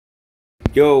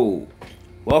Yo,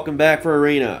 welcome back for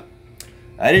Arena.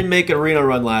 I didn't make an Arena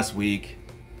run last week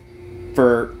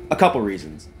for a couple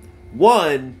reasons.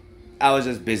 One, I was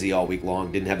just busy all week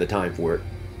long, didn't have the time for it.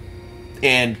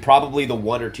 And probably the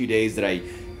 1 or 2 days that I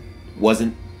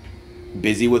wasn't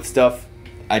busy with stuff,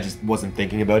 I just wasn't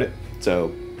thinking about it.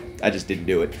 So I just didn't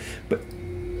do it. But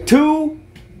two,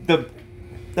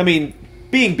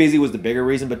 being busy was the bigger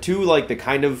reason, but two, like the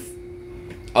kind of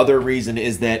other reason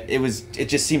is that it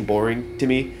just seemed boring to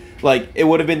me. Like, it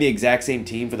would have been the exact same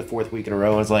team for the 4th week in a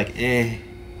row. I was like,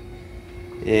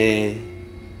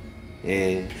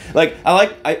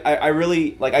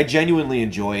 Like, I genuinely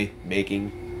enjoy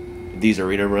making these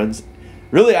arena runs.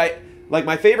 Really, like,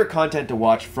 my favorite content to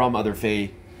watch from other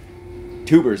Fae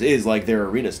tubers is, like, their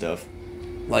arena stuff.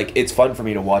 Like, it's fun for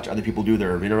me to watch other people do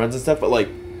their arena runs and stuff, but, like,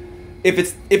 if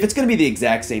it's gonna be the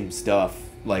exact same stuff,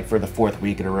 like, for the 4th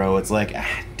week in a row, it's like,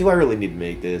 do I really need to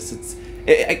make this?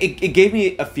 It gave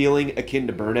me a feeling akin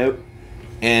to burnout,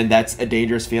 and that's a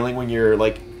dangerous feeling when you're,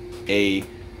 like, I'm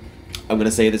gonna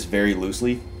say this very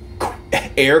loosely,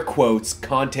 air quotes,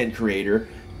 content creator,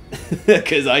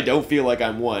 because I don't feel like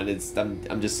I'm one.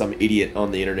 I'm just some idiot on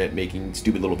the internet making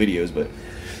stupid little videos, but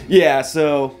yeah,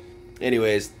 so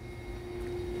anyways,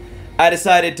 I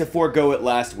decided to forego it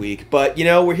last week, but, you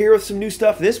know, we're here with some new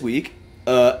stuff this week.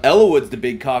 Eliwood's the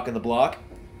big cock in the block.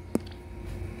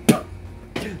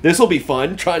 This will be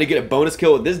fun, trying to get a bonus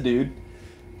kill with this dude.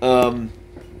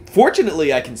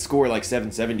 Fortunately, I can score like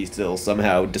 770 still,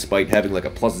 somehow, despite having like a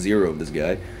 +0 of this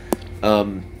guy.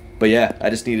 But yeah,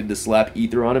 I just needed to slap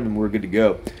Ether on him and we're good to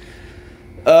go.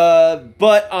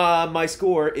 But my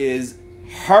score is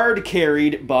hard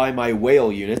carried by my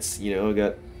whale units. You know, I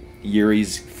got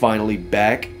Yuri's finally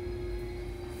back.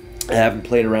 I haven't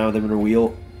played around with him in a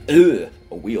wheel.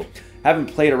 Haven't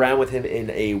played around with him in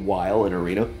a while in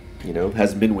Arena. You know,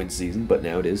 hasn't been win season, but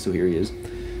now it is, so here he is.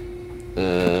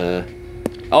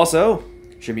 Also,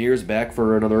 Shamir's back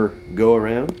for another go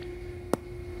around.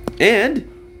 And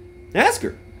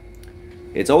Asker.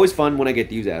 It's always fun when I get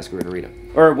to use Asker in Arena.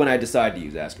 Or when I decide to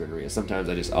use Asker in Arena. Sometimes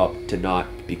I just opt to not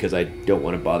because I don't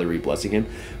want to bother re-blessing him.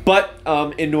 But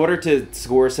in order to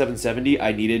score 770,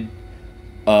 I needed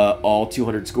all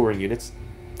 200 scoring units.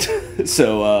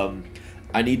 So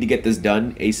I need to get this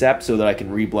done ASAP so that I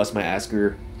can re-bless my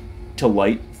Asker to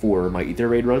light for my Ether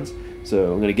raid runs.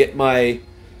 So I'm going to get my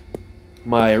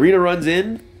arena runs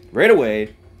in right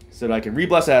away so that I can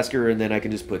re-bless Asker and then I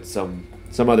can just put some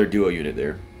other duo unit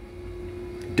there.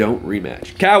 Don't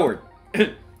rematch. Coward!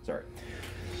 Sorry.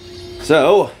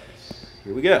 So,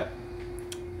 here we go.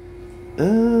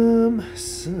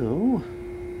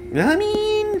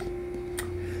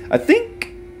 I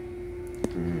think...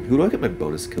 who do I get my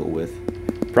bonus kill with?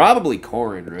 Probably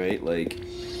Corrin, right? Like,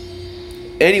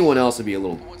 anyone else would be a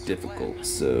little difficult,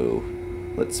 so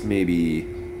let's maybe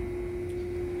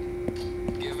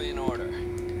give me an order.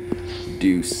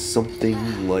 Do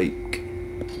something like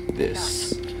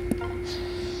this.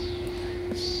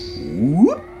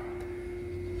 Whoop!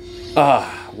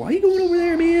 Why are you going over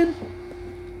there, man?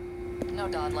 No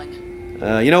dawdling.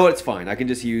 You know what? It's fine. I can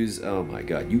just use... Oh my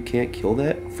god, you can't kill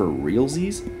that for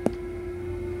realsies?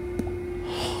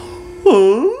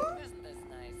 Huh? Isn't this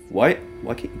nice? Why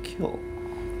can't you kill?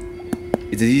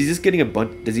 Is he just getting a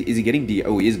bunch? Is he getting DR?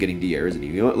 Oh, he is getting DR, isn't he?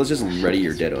 You know what? Let's just ready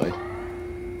your Deadeye.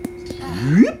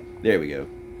 There we go.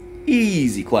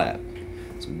 Easy clap.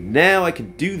 So now I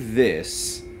can do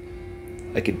this.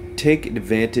 I can take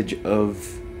advantage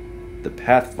of the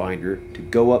Pathfinder to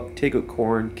go up, take out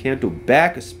Corrin, Canto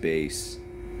back a space.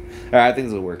 Alright, I think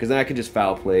this will work, because then I can just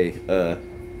foul play,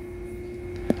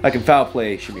 I can foul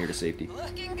play Shamir to safety.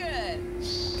 Looking good.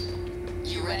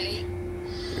 You ready?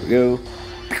 There we go.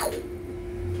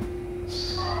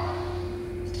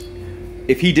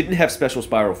 If he didn't have Special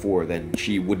Spiral 4, then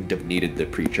she wouldn't have needed the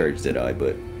pre-charged Deadeye,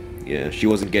 but yeah, she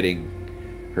wasn't getting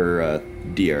her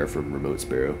DR from Remote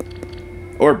Sparrow.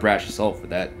 Or Brash Assault, for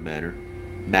that matter.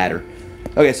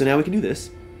 Okay, so now we can do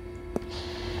this.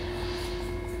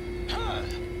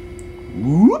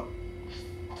 Whoop.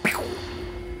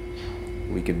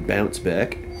 We can bounce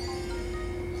back.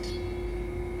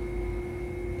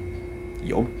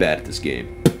 Yo, I'm bad at this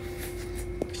game.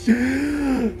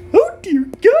 Oh dear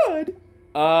God!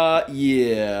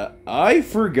 Yeah, I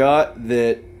forgot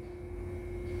that...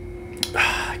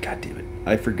 God damn it.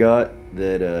 I forgot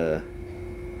that,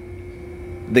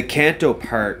 the Canto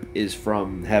part is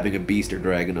from having a Beast or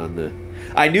Dragon on the...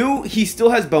 I knew he still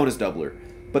has bonus doubler,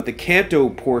 but the Canto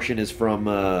portion is from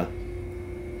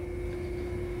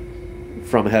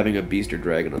having a Beast or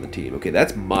Dragon on the team. Okay,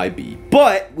 that's my B.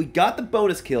 But we got the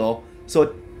bonus kill, so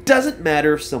it doesn't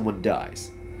matter if someone dies.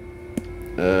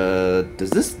 Does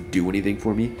this do anything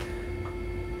for me?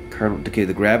 Okay,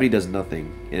 the gravity does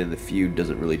nothing, and the feud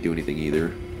doesn't really do anything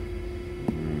either.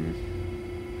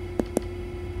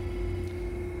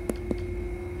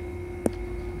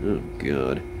 Oh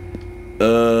god.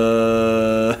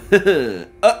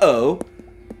 Uh-oh.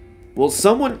 Well,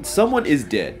 someone is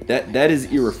dead. That is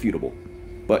irrefutable.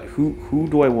 But who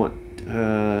do I want?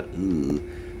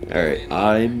 Alright,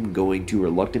 I'm going to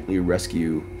reluctantly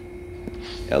rescue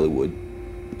Eliwood.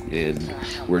 And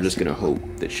we're just gonna hope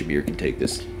that Shamir can take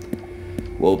this.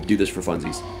 We'll do this for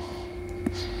funsies.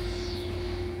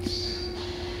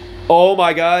 Oh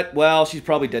my god. Well, she's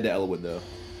probably dead to Eliwood, though.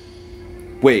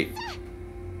 Wait.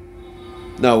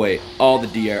 No, wait. All the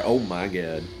DR. Oh my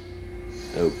god.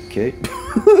 Okay.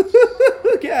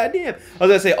 God damn. I was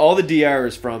gonna say all the DR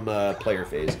is from player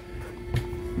phase.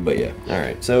 But yeah.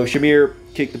 Alright. So Shamir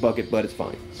kicked the bucket, but it's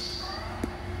fine.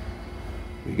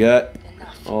 We got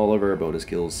all of our bonus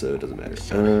kills, so it doesn't matter.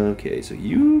 Okay, so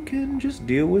you can just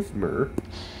deal with Myrrh.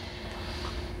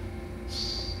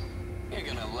 You're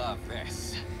gonna love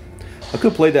this. I could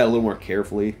have played that a little more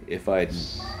carefully if I'd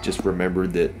just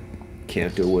remembered that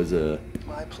Canto was a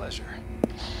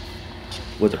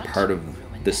part of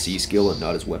the C skill and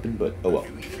not his weapon, but oh well.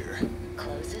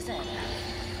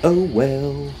 Oh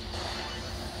well.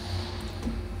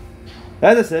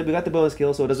 As I said, we got the bonus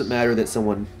kill, so it doesn't matter that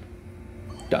someone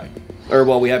died. Or,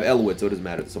 well, we have Eliwood, so it doesn't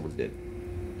matter that someone's dead.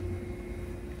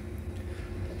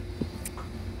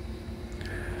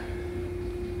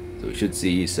 So we should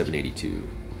see 782.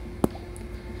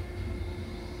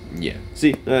 Yeah.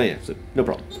 See? Yeah, so no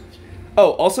problem.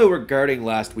 Oh, also regarding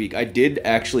last week, I did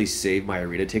actually save my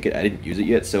arena ticket. I didn't use it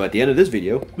yet, so at the end of this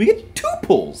video, we get 2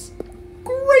 pulls.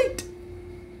 Great!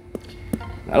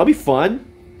 That'll be fun.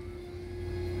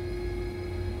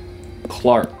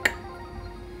 Clark.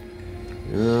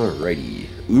 Alrighty.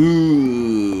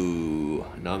 Ooh.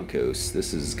 Namkos.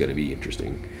 This is gonna be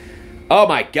interesting. Oh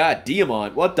my god,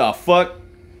 Diamond. What the fuck?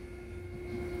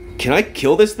 Can I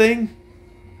kill this thing?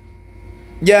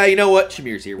 Yeah, you know what?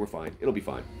 Shamir's here. We're fine. It'll be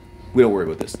fine. We don't worry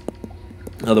about this.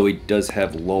 Although he does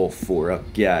have lull 4. Oh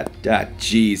god. Ah,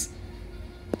 jeez.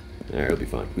 Alright, it'll be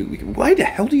fine. We can. Why the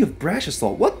hell do you have Brash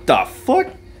Assault? What the fuck?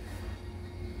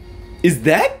 Is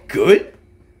that good?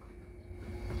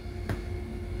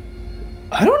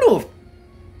 I don't know if...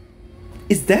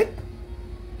 Is that...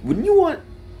 Wouldn't you want...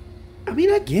 I mean,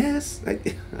 I guess.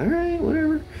 Alright,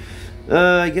 whatever.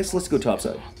 I guess let's go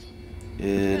topside.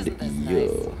 And, yeah.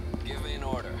 Give me an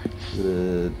order.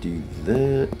 Gonna do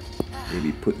that.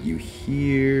 Maybe put you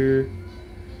here.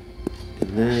 And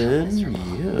then,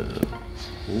 yeah.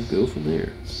 We'll go from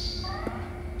there.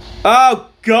 Oh,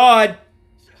 God!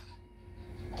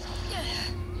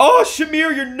 Oh,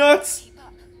 Shamir, you're nuts!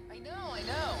 I know.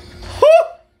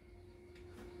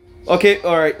 Okay,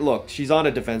 alright, look. She's on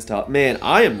a defense top. Man,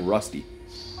 I am rusty.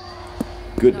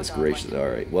 Goodness gracious.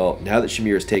 Alright, well, now that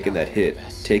Shamir has taken that hit,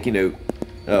 taking out...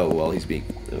 Oh, well, he's being...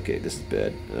 Okay, this is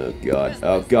bad. Oh, God.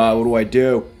 Oh, God, what do I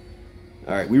do?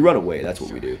 Alright, we run away. That's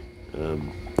what we do.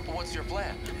 What's your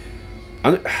plan?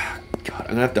 God, I'm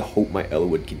gonna have to hope my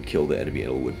Eliwood can kill the enemy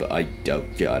Eliwood, but I doubt...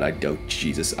 God, I doubt...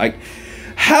 Jesus,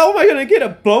 How am I gonna get a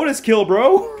bonus kill,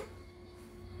 bro?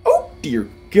 Oh, dear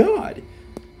God.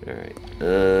 Alright.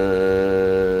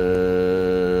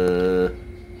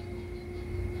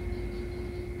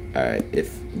 Alright,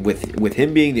 if... With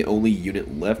him being the only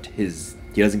unit left, he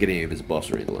doesn't get any of his buffs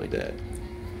or anything like that.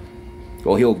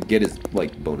 Well, he'll get his,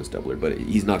 like, bonus doubler, but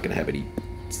he's not gonna have any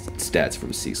stats from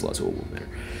his C slot, so it won't matter.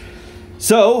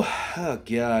 So, oh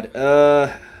God,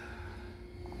 I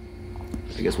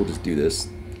guess we'll just do this.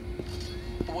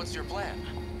 What's your plan?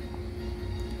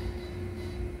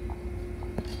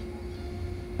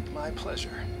 My pleasure.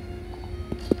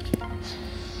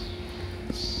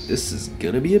 This is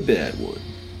gonna be a bad one.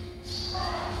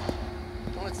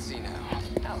 Let's see now.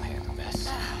 I'll handle this.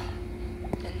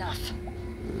 Enough.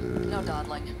 No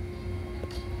dawdling.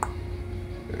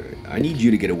 Alright, I need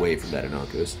you to get away from that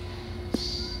Anankos.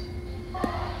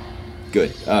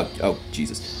 Good. Oh,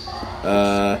 Jesus.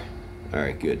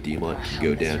 Alright, good. Demon can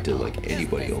go down to, like,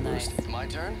 anybody almost. My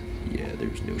turn? Yeah,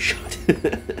 there's no shot.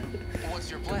 What's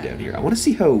your Come plan? down here. I want to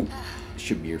see how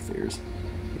Shamir fares.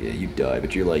 Yeah, you die,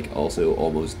 but you're, like, also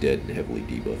almost dead and heavily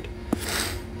debuffed.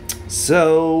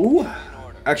 So...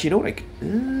 Actually, you know what?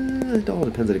 It all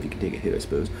depends on if you can take a hit, I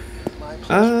suppose.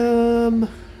 I'll handle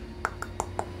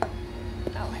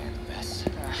this.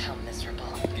 How miserable.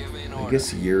 Give me an order. I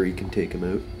guess Yuri can take him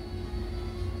out.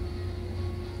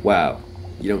 Wow.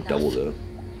 You don't double, though.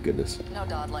 Goodness. No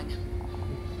dawdling.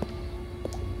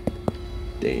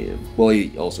 Damn. Well,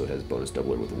 he also has bonus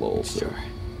doubler with lull, so... Sure.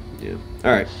 Yeah.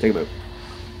 Alright, take him out.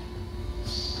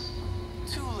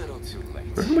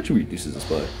 much reduces this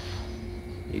by?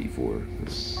 84.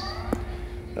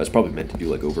 That's probably meant to do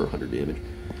like over 100 damage.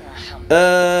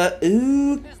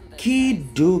 Okie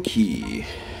dokie.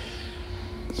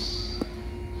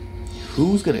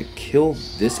 Who's gonna kill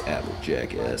this average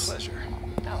jackass?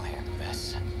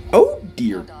 Oh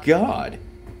dear God.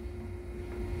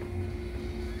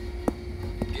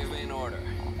 Give me an order.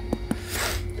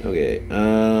 Okay,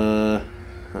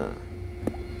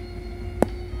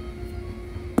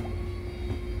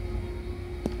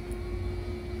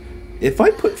 If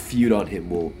I put feud on him,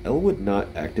 will Eliwood not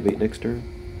activate next turn?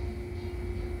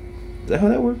 Is that how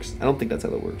that works? I don't think that's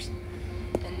how that works.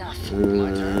 Enough.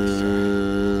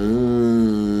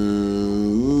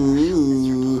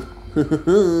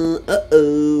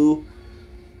 Uh-oh.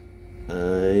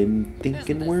 I'm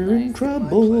thinking we're in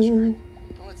trouble.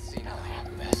 Let's see now.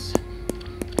 This.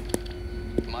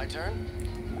 My turn?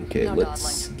 Okay, No let's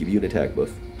dawdling. give you an attack buff.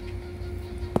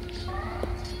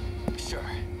 Sure.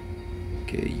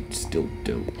 Okay, you still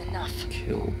don't Enough.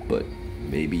 kill, but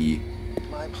maybe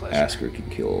My pleasure. Asker can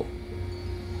kill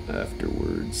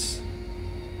afterwards.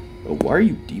 Oh, why are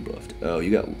you debuffed? Oh,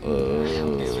 you got.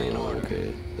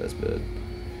 Okay, that's bad.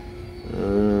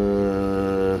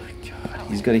 God,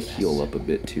 he's gotta heal up a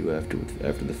bit too after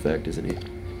the fact, isn't he?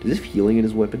 Does he have healing in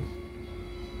his weapon?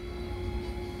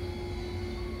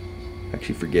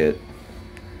 Actually, forget.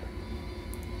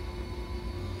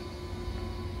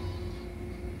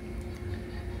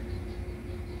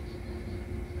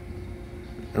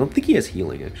 I don't think he has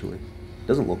healing, actually.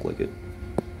 Doesn't look like it.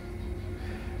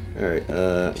 Alright,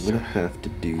 I'm gonna have to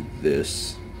do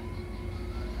this.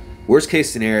 Worst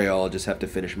case scenario, I'll just have to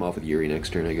finish him off with Yuri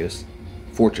next turn, I guess.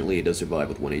 Fortunately, he does survive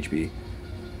with 1 HP.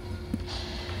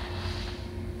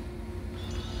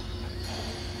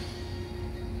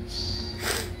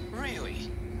 Really?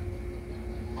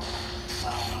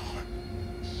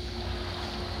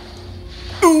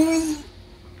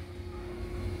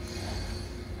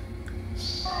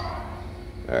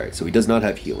 Alright, so he does not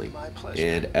have healing. My pleasure.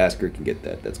 And Asker can get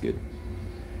that. That's good.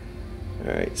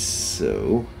 Alright,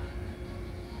 so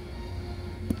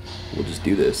we'll just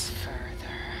do this.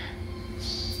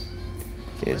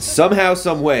 And somehow,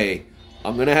 some way,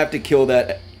 I'm gonna have to kill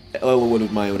that Eliwood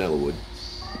with my own Eliwood.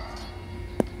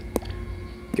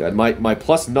 God, my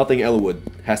plus nothing Eliwood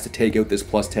has to take out this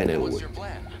plus 10 What's Eliwood. your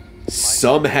plan?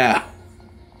 Somehow.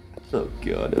 Oh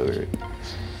God, alright.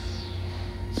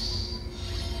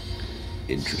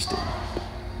 Isn't Interesting.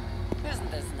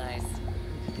 this nice?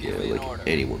 Yeah, Give me an like order.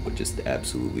 anyone would just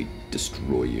absolutely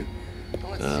destroy you.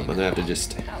 Let's I'm see gonna have to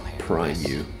just prime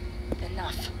you.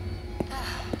 Enough.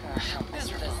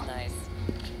 Isn't this nice?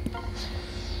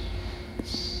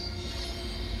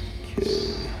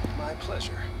 Okay, My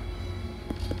pleasure.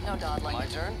 No dawdling. My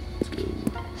turn? let's go.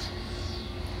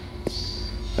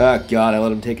 Ah, God, I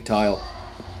let him take a tile.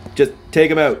 Just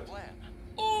take him out.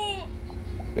 Plan.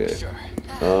 Okay. Sure.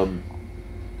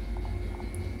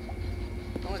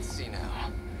 Let's see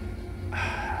now.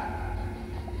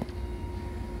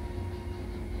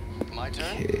 My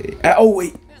turn? Okay. Ah, oh,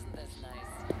 wait. Isn't this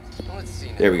nice? Let's see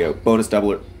now. There we go. Bonus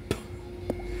doubler.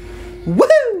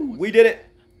 Woo! We did it.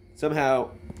 Somehow,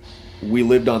 we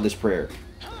lived on this prayer.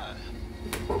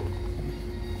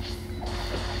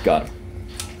 Got him.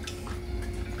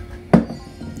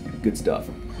 Good stuff.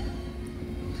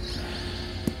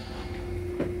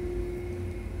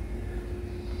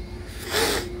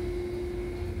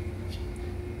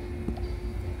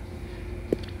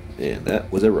 And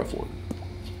that was a rough one.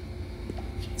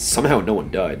 Somehow no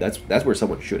one died. That's where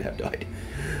someone should have died.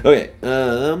 Okay,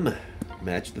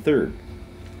 match the third.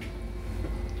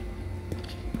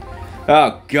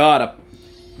 Oh God,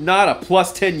 not a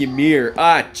plus 10 Ymir.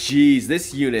 Ah, jeez,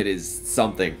 this unit is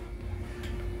something.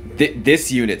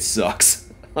 This unit sucks.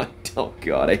 Oh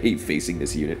God, I hate facing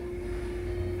this unit.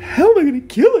 How am I gonna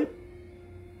kill it?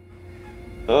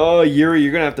 Oh, Yuri,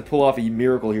 you're gonna have to pull off a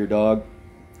miracle here, dog.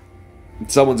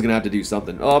 Someone's gonna have to do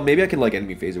something. Oh, maybe I can like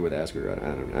enemy phaser with Asker.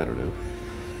 I don't know.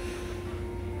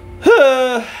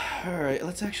 All right,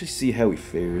 let's actually see how he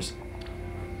fares.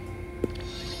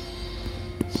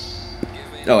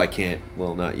 Oh, I can't.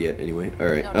 Well, not yet. Anyway. All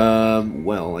right.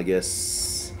 Well, I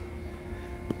guess.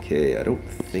 Okay, I don't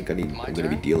think I'm gonna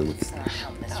be dealing with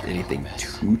anything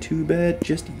too bad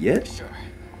just yet. Sure.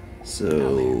 So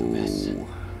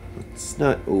let's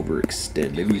not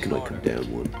overextend. Maybe you can like come down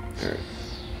one. All right.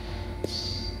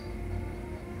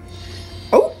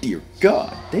 Oh dear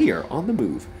God, they are on the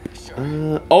move.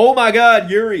 Oh my God,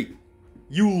 Yuri,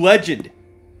 you legend,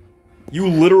 you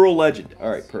literal legend. All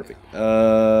right, perfect.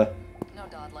 No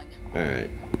dawdling. All right,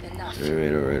 Enough. all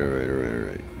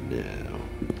right. Now,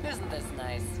 Isn't this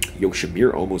nice? yo,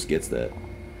 Shamir almost gets that.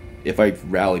 If I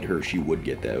rallied her, she would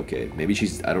get that. Okay, maybe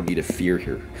she's... I don't need to fear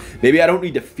her. Maybe I don't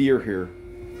need to fear her.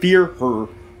 Fear her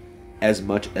as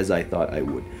much as I thought I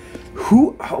would.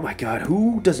 Who... Oh my god,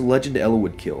 who does Legend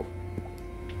Eliwood kill?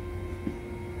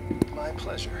 My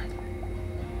pleasure.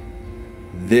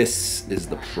 This is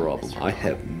the problem. I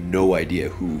have no idea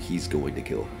who he's going to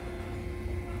kill.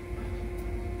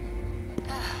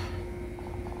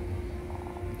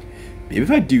 Maybe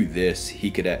if I do this,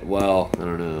 he could... Well, I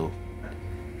don't know.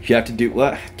 You have to do...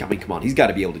 Well, I mean, come on. He's got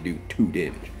to be able to do 2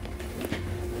 damage.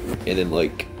 And then,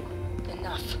 like...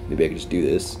 Enough. Maybe I can just do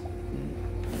this.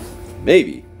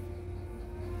 Maybe.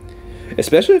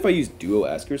 Especially if I use Duo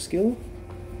Asker skill.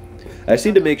 I just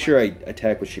need to make sure I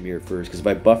attack with Shamir first, because if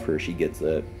I buff her, she gets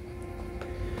that.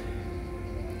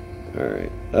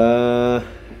 Alright.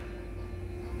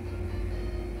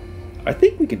 I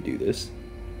think we can do this.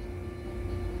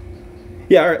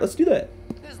 Yeah, alright, let's do that.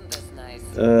 Isn't this nice?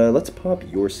 Let's pop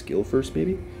your skill first,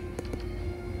 maybe.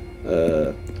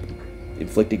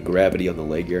 Inflicting gravity on the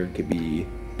leg here could be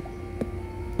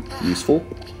useful.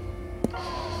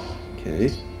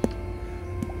 Okay.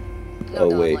 No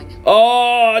Oh, wait. dawdling.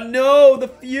 Oh, no! The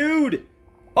feud!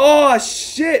 Oh,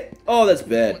 shit! Oh, that's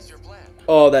bad. What's your plan?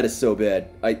 Oh, that is so bad.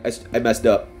 I messed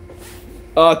up.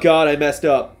 Oh, God, I messed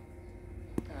up.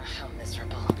 How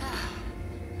miserable.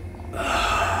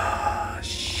 Ah,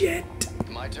 shit.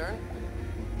 My turn?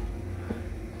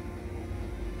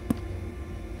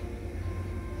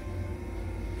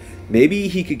 Maybe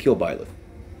he could kill Byleth.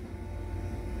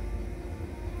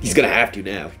 He's gonna have to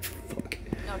now. Fuck.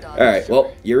 No dawdling. Alright,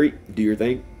 well, Yuri, do your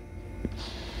thing.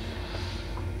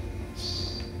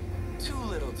 Too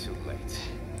little, too late.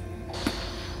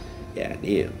 Yeah,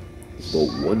 damn. Well,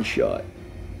 one shot.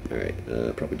 Alright,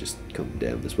 probably just come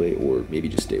down this way, or maybe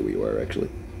just stay where you are, actually.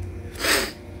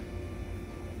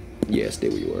 Yeah, stay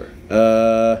where you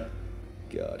are.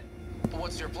 God.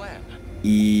 What's your plan?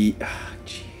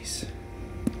 Jeez.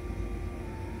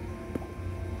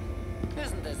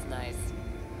 Isn't this nice?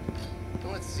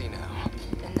 Let's see now.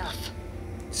 Enough.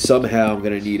 Somehow I'm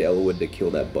gonna need Eliwood to kill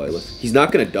that Byleth. He's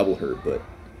not gonna double her, but...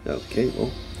 Okay,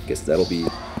 well, I guess that'll be...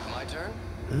 My turn?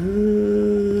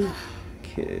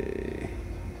 Okay.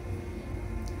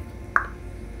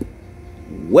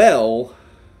 Well...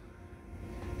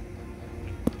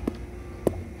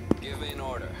 Give me an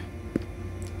order.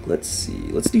 Let's see.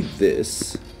 Let's do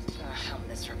this. How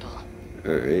miserable.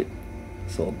 Alright.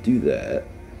 So I'll do that.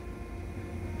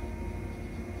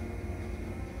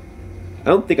 I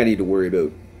don't think I need to worry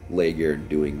about Lae'Garn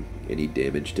doing any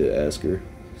damage to Asker.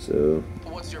 So...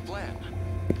 What's your plan?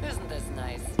 Isn't this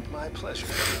nice? My pleasure.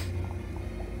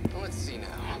 Let's see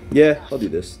now. Yeah, I'll do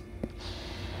this.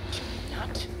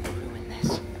 Not ruin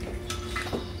this.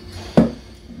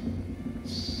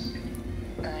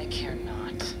 I care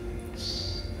not.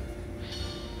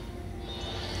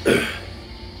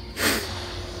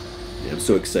 Yeah, I'm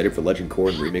so excited for Legend Core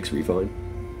and Remix Refine.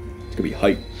 It's gonna be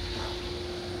hype.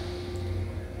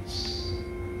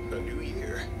 A new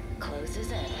year.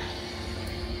 Closes in.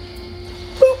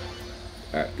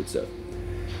 Alright, good stuff.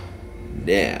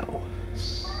 Now...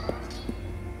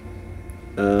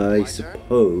 I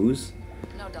suppose...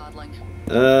 No dawdling.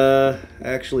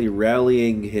 Actually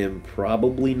rallying him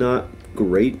probably not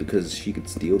great because she could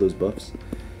steal those buffs.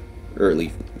 Or at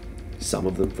least some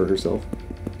of them for herself.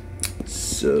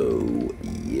 So,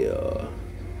 yeah.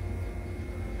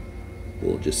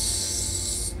 We'll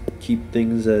just keep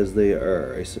things as they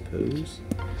are, I suppose.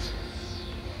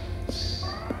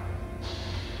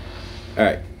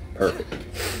 Alright, perfect.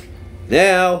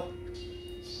 Now,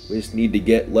 we just need to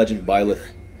get Legend Byleth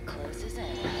Closes in.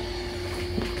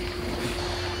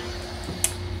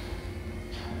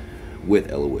 with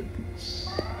Eliwood.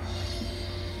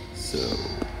 So,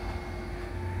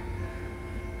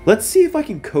 let's see if I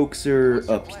can coax her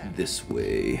up this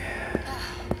way.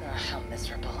 How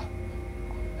miserable.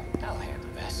 I'll handle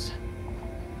this.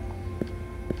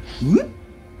 Whoop.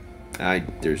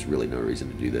 There's really no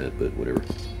reason to do that, but whatever.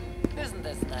 Isn't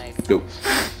this nice? Go.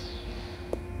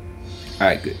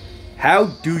 Alright, good. How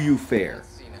do you fare? Let's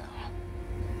see now.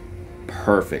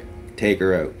 Perfect. Take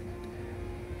her out.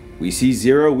 We see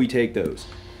 0, we take those.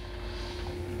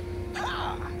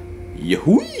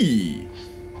 Yahoo!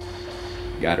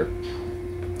 Got her.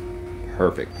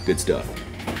 Perfect. Good stuff.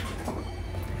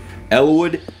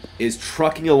 Eliwood is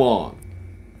trucking along.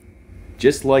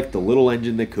 Just like the little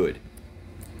engine that could.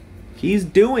 He's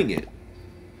doing it.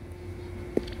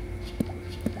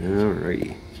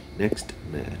 Alrighty. Next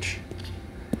match.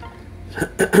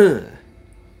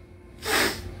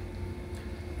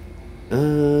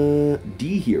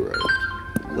 D hero.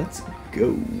 Let's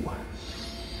go.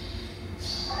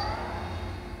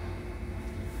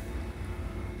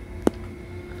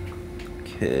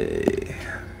 Okay.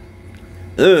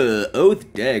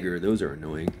 Oath Dagger. Those are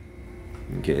annoying.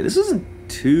 Okay, this isn't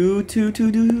too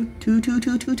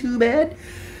bad.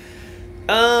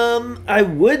 I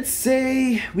would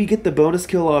say we get the bonus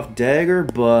kill off Dagger,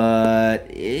 but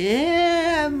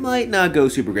it might not go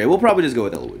super great. We'll probably just go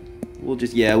with Eliwood. We'll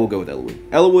go with Eliwood.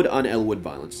 Eliwood on Eliwood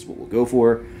violence is what we'll go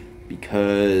for,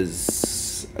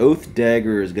 because Oath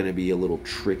Dagger is going to be a little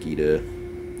tricky to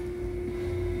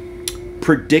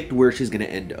predict where she's going to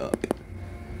end up.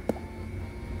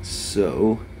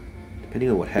 So, depending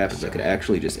on what happens, I could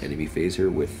actually just enemy phase her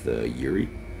with Yuri.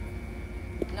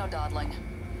 No dawdling.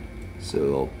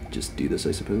 So I'll just do this,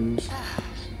 I suppose.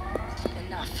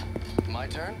 Enough. My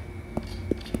turn?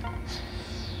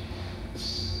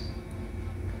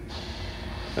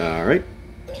 Alright.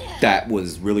 That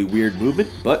was really weird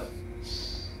movement, but...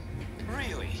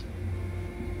 Really?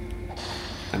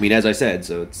 I mean, as I said,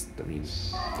 so it's... I mean,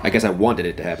 I guess I wanted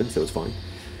it to happen, so it's fine.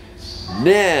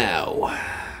 Now,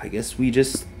 I guess we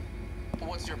just...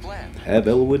 What's your plan? have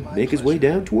Eliwood make his way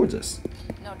down towards us.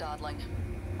 No dawdling.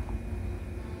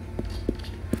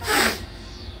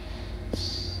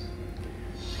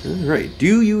 Alright,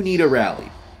 do you need a rally?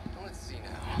 Let's see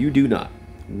now. You do not.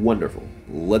 Wonderful.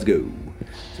 Let's go.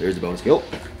 So there's the bonus kill.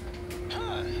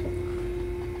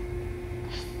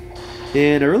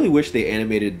 And I really wish they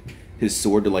animated his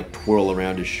sword to like twirl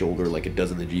around his shoulder like it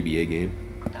does in the GBA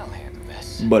game. I'll handle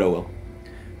this. But oh well.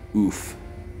 Oof.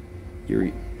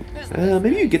 Yuri.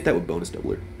 Maybe you get that with bonus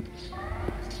doubler.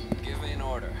 Give me an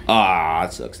order. Ah,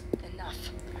 that sucks. Enough.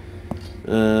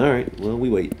 Alright, well, we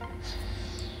wait.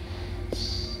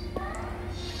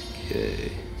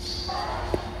 Okay.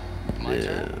 My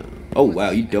turn. Oh,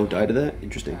 wow, you don't die to that?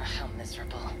 Interesting. How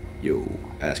miserable. Yo,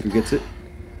 Asker gets it.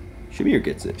 Shamir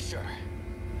gets it. Sure.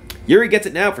 Yuri gets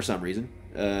it now for some reason.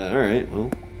 Alright,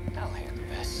 well. I'll handle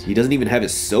this. He doesn't even have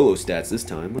his solo stats this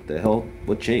time. What the hell?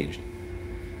 What changed?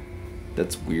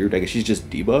 That's weird. I guess she's just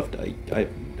debuffed. I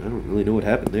don't really know what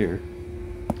happened there.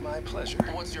 My pleasure.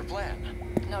 What's your plan?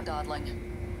 No dawdling.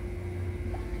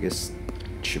 I guess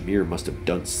Shamir must have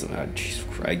done some... Jesus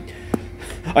Christ.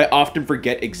 I often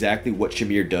forget exactly what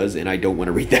Shamir does, and I don't want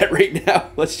to read that right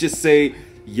now. Let's just say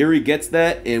Yuri gets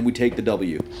that, and we take the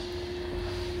W.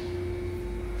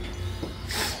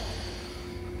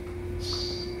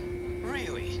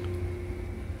 Really?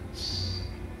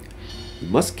 You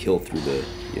must kill through the...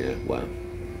 Yeah, wow.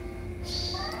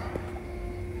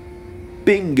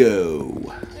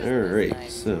 Bingo! Alright,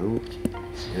 so...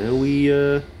 Now we,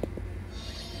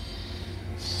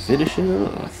 finish it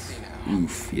off.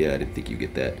 Oof, yeah, I didn't think you'd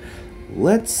get that.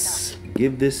 Let's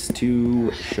give this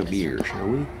to Shamir, shall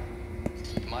we?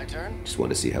 My turn? Just want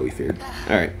to see how he fared.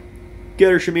 Alright.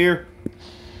 Get her, Shamir!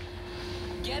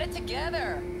 Get it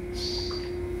together.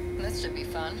 This should be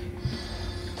fun.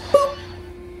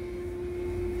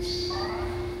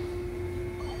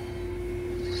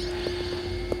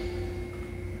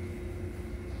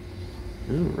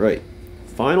 Alright.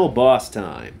 Final boss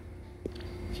time.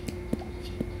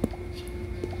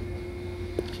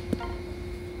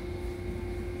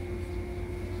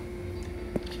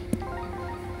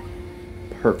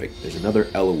 Perfect. There's another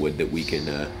Eliwood that we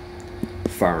can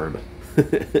farm.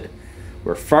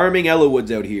 We're farming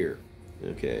Eliwoods out here.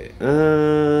 Okay.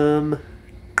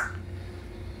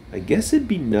 I guess it'd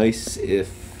be nice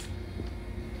if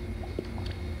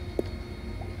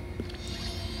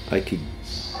I could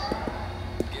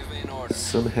Give me an order.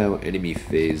 somehow enemy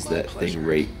phase that thing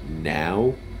right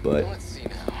now, but Let's see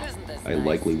now. Isn't this I nice?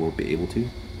 likely won't be able to.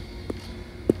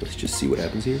 Let's just see what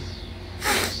happens here.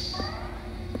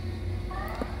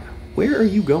 Where are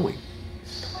you going?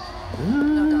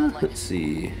 Let's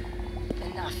see.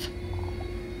 Enough.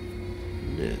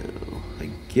 No, I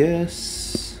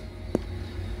guess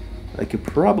I could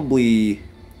probably...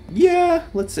 Yeah,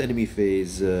 let's enemy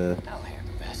phase. I'll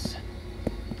handle this.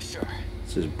 Sure.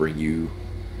 Let's just bring you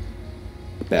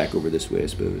back over this way, I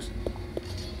suppose.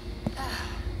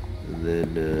 And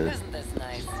then... Isn't this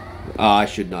nice? I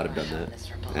should not have done that.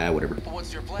 Miserable. Ah, whatever.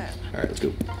 What's your plan? Alright, let's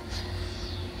go.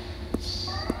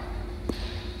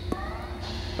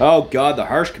 Oh god, the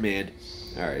harsh command.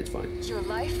 Alright, it's fine. It's your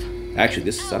life. Actually,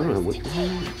 this, I don't know what...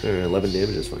 11 damage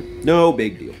is fine. No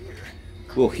big deal.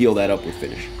 We'll heal that up with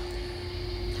finish.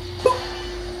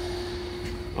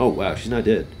 Oh wow, she's not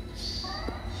dead.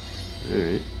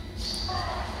 Alright.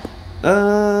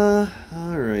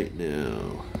 Alright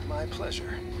now. My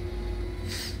pleasure.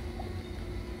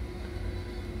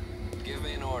 Give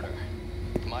me an order.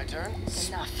 My turn?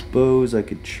 Enough. Suppose I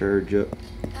could charge up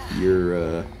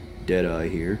your, Deadeye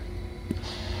here.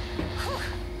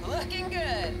 Looking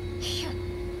good.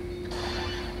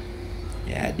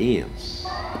 Yeah, damn.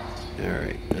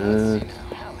 Alright. Let's see now.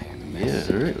 I'll handle this.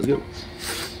 Yeah, alright, let's go.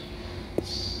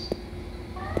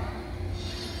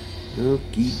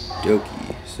 Okie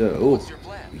dokie. So, What's your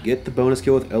plan? we get the bonus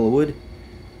kill with Eliwood,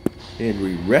 and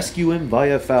we rescue him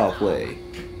via foul play.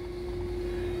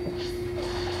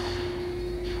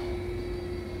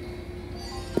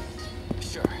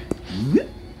 Sure.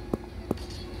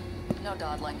 No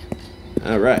dawdling.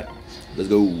 Alright, let's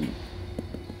go.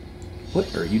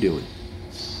 What are you doing?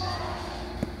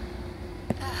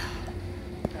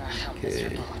 How Okay,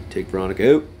 miserable. take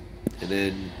Veronica out, and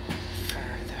then, Further.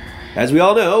 as we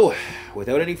all know,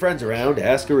 without any friends around,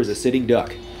 Asker is a sitting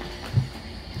duck.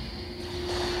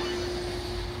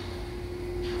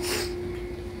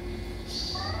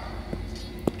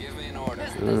 Give me an order.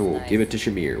 We'll nice. give it to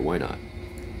Shamir, why not?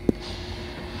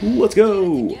 Ooh, let's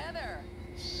go! Together.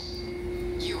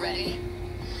 You ready?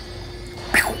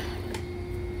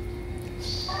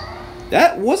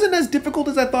 That wasn't as difficult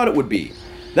as I thought it would be.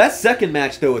 That second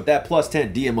match, though, with that plus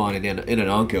 10 Diamond in an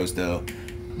Onkos, though,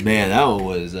 man, that one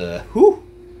was, whew.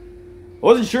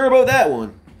 Wasn't sure about that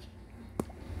one.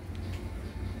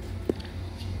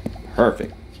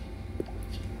 Perfect.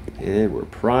 And we're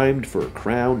primed for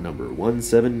crown number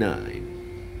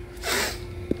 179.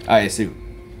 I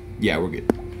assume. Yeah, we're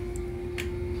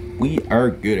good. We are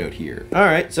good out here.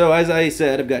 Alright, so as I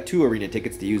said, I've got 2 arena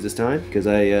tickets to use this time, because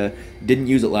I didn't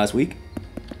use it last week.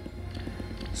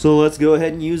 So let's go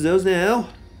ahead and use those now.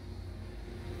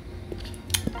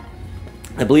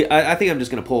 I think I'm just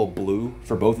gonna pull blue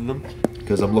for both of them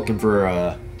because I'm looking for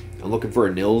a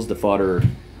nils to fodder.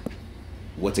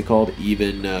 What's it called?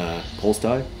 Even pulse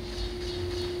tie.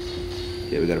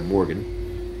 Yeah, we got a Morgan.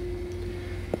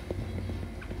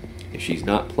 If she's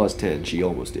not plus 10, she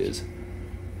almost is.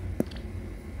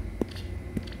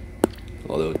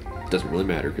 Although it doesn't really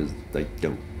matter because I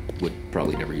would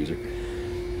probably never use her.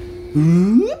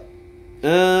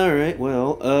 Alright,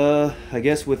 well, I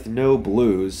guess with no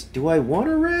blues, do I want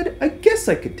a red? I guess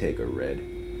I could take a red.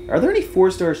 Are there any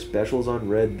 4-star specials on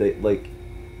red that, like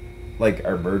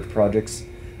our merge projects?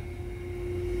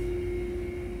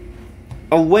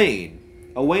 A Wayne.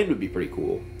 A Wayne would be pretty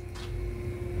cool.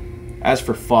 As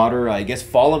for fodder, I guess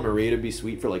Fallen Maria would be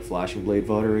sweet for, like, Flashing Blade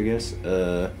fodder, I guess.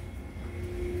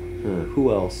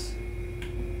 Who else?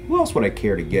 Who else would I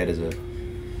care to get as a...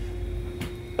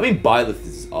 I mean, Byleth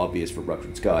is obvious for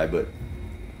Ruptured Sky, but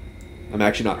I'm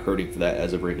actually not hurting for that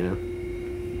as of right now.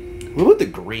 What about the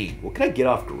green? What can I get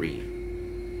off green?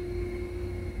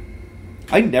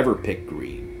 I never pick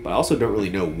green, but I also don't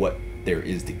really know what there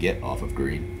is to get off of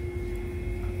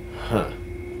green. Huh.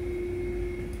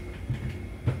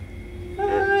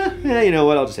 Yeah, you know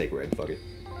what? I'll just take red. Fuck it.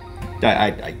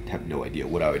 I have no idea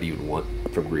what I would even want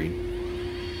from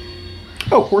green.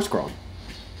 Oh, Horse Crawl.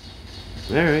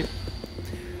 Alright.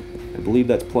 I believe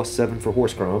that's plus 7 for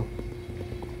Horse Crawl.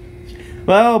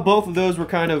 Well, both of those were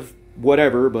kind of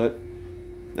whatever, but...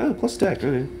 Oh, plus stack.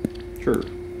 Okay. Sure.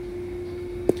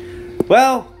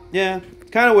 Well, yeah.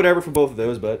 Kind of whatever for both of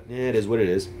those, but yeah, it is what it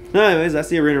is. Anyways, that's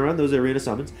the arena run. Those are arena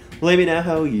summons. Let me know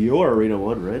how your arena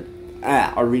run went.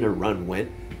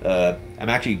 I'm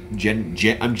actually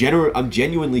I'm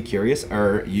genuinely curious.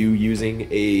 Are you using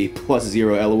a plus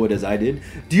 0 Eliwood as I did?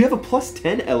 Do you have a plus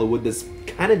 10 Eliwood that's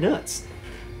kind of nuts?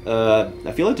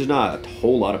 I feel like there's not a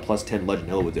whole lot of plus 10 Legend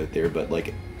Elwoods out there, but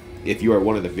like, if you are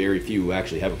one of the very few who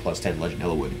actually have a plus 10 Legend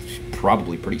Eliwood, it's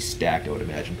probably pretty stacked, I would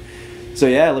imagine. So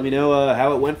yeah, let me know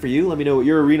how it went for you. Let me know what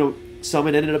your arena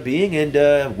summon ended up being,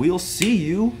 and we'll see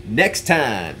you next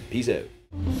time. Peace out.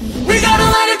 We gotta